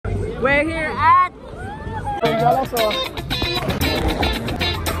We're here at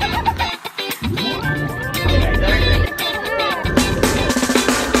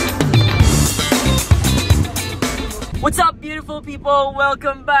What's up, beautiful people?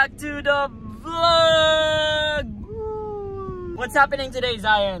 Welcome back to the vlog. What's happening today,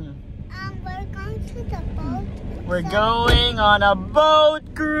 Zion? We're going to the boat. We're going on a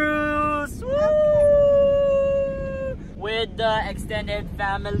boat cruise. Woo! With the extended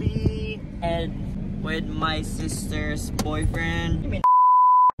family and with my sister's boyfriend.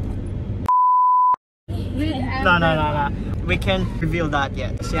 No. We can't reveal that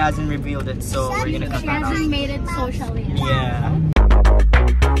yet. She hasn't revealed it, so we're gonna cut that out. She hasn't made it social yet. Yeah.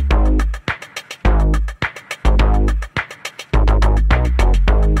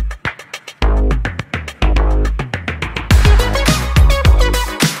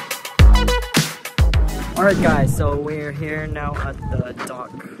 Alright guys, so we're here now at the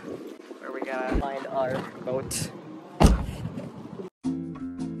dock where we're gonna find our boat.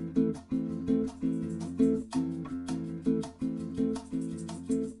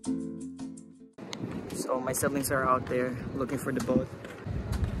 So my siblings are out there looking for the boat.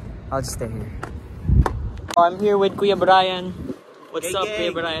 I'll just stay here. I'm here with Kuya Brian. What's up,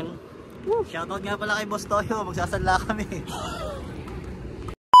 Kuya Brian? Shoutout nga pala kay Boss Toyo, magsasadla kami.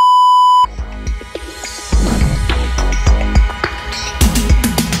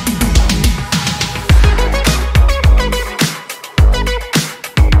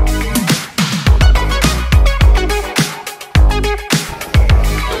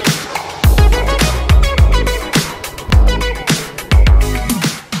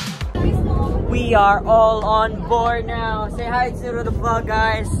 We are all on board now. Say hi to the vlog,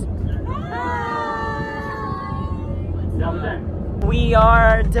 guys. We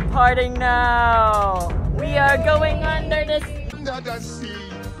are departing now. We are going under the sea.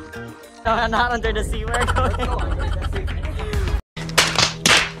 No, not under the sea. We're going under the sea.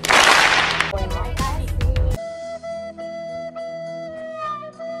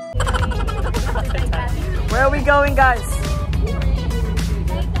 Where are we going, guys?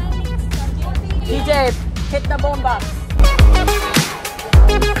 DJ, hit the boombox.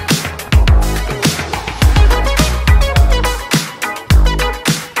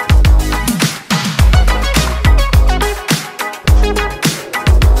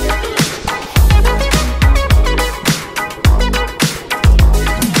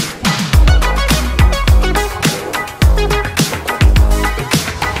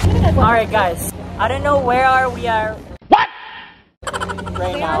 Alright guys, I don't know where are we are. What?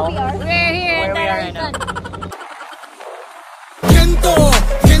 Right now. We're here. Where we are right now.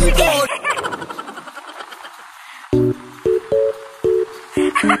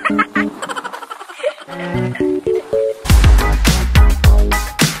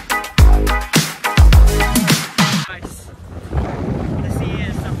 Guys, the sea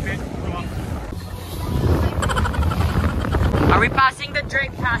is a bit rough. Are we passing the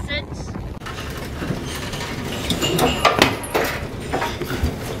Drake Passage?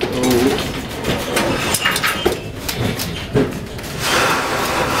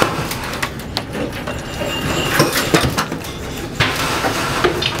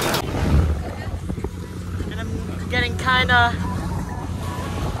 Getting kinda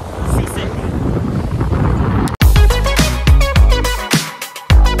seasick.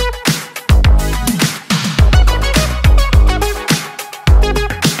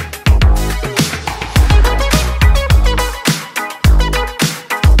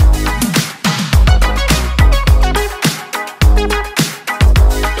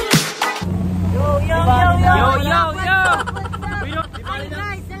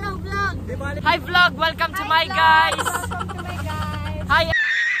 Hi vlog, welcome to my guys. Hi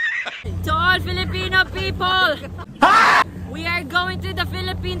to all Filipino people. We are going to the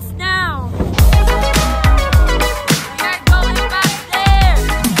Philippines now. We are going back there.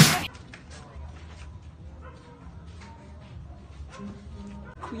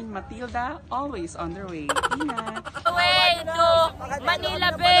 Queen Matilda, always on their way. Ingat. Way to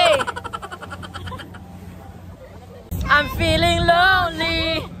Manila Bay. I'm feeling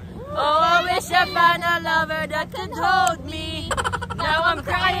lonely. Oh, I wish I found a lover that could hold me. Now I'm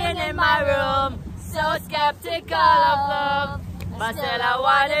crying in my room, so skeptical of love. But still I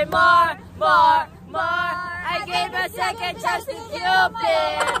wanted more. I gave a second chance to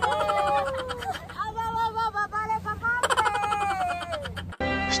Cupid.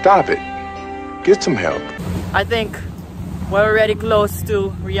 Stop it. Get some help. I think we're already close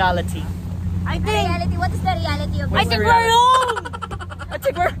to reality. What is the reality of I think we're home! I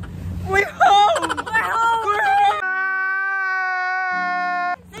think we're home! We're home! We're home!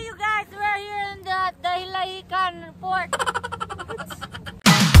 See you guys! pork.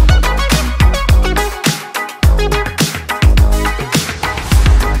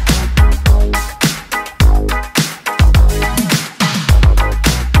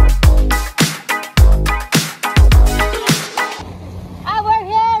 We're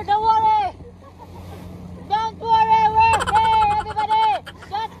here, don't worry. Don't worry, we're here, everybody.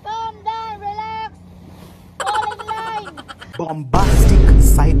 Just calm down, relax. Fall in line. Bombastic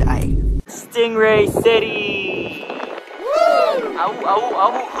side eye. Stingray City. Woo! Ow, ow,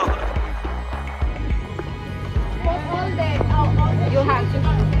 ow.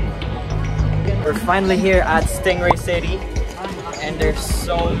 We're finally here at Stingray City, and there's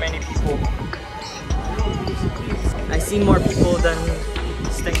so many people. I see more people than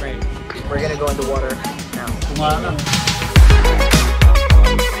Stingray. We're gonna go in the water now.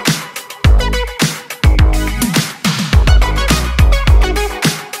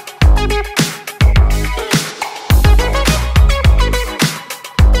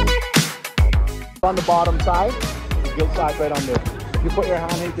 On the bottom side, the gill side right on there. If you put your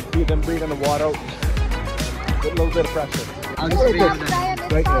hand in, you can feel them breathe in the water with a little bit of pressure. I'll just Right grab there. them.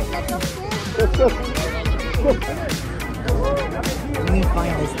 Right there. Let me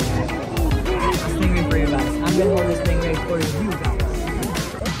find this stingray for you guys. I'm gonna hold this stingray for you guys.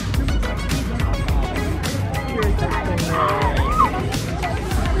 Here's the stingray.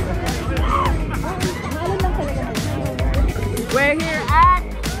 We're here at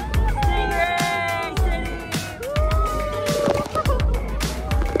Stingray City.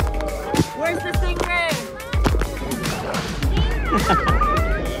 Where's the stingray?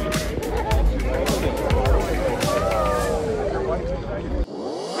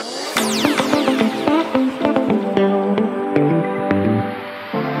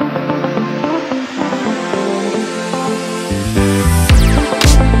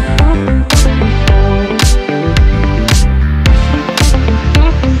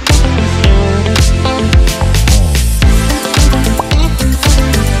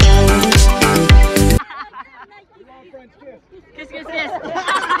 Kiss, kiss, kiss.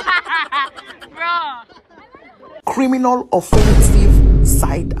 Bro. Criminal offensive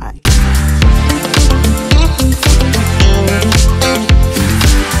side eye.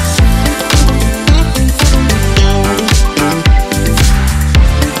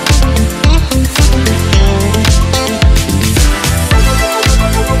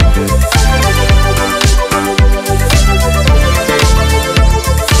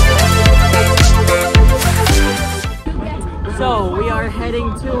 So we are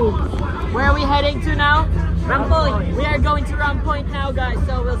heading to, where are we heading to now? Rum Point. We are going to Rum Point now, guys.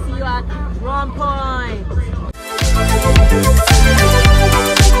 So we'll see you at Rum Point.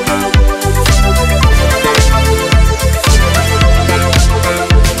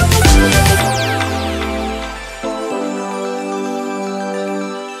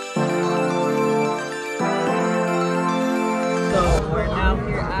 So we're now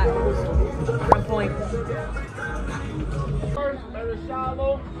here at Rum Point. Very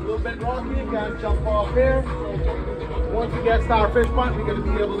shallow, a little bit rocky. You can jump off here. Once you get Starfish Point, you're going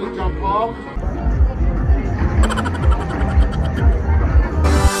to be able to jump off.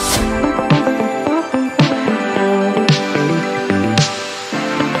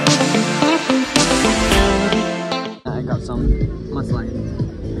 I got some mudslide.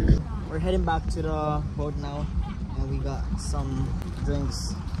 We're heading back to the boat now, and we got some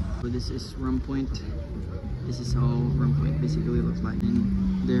drinks. So this is Rum Point. This is how Rum Point basically looks like.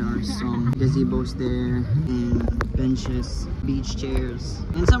 And there are some gazebos there, and benches, beach chairs,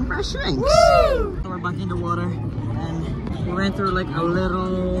 and some fresh drinks. Woo! So we're back in the water, and we went through like a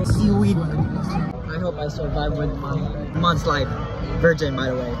little seaweed. I hope I survive with my mudslide. Virgin, by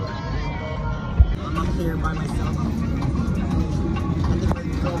the way. I'm up here by myself.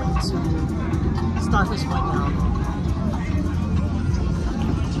 We're going to Starfish Point now.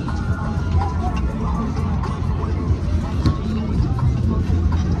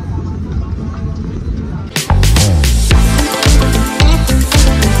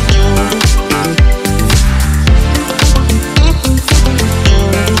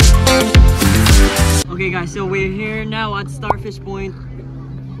 Okay guys, so we're here now at Starfish Point.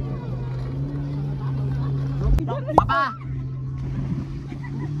 Papa!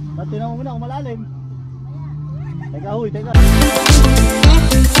 Tingnan mo muna kung malalim. Teka, huy, teka.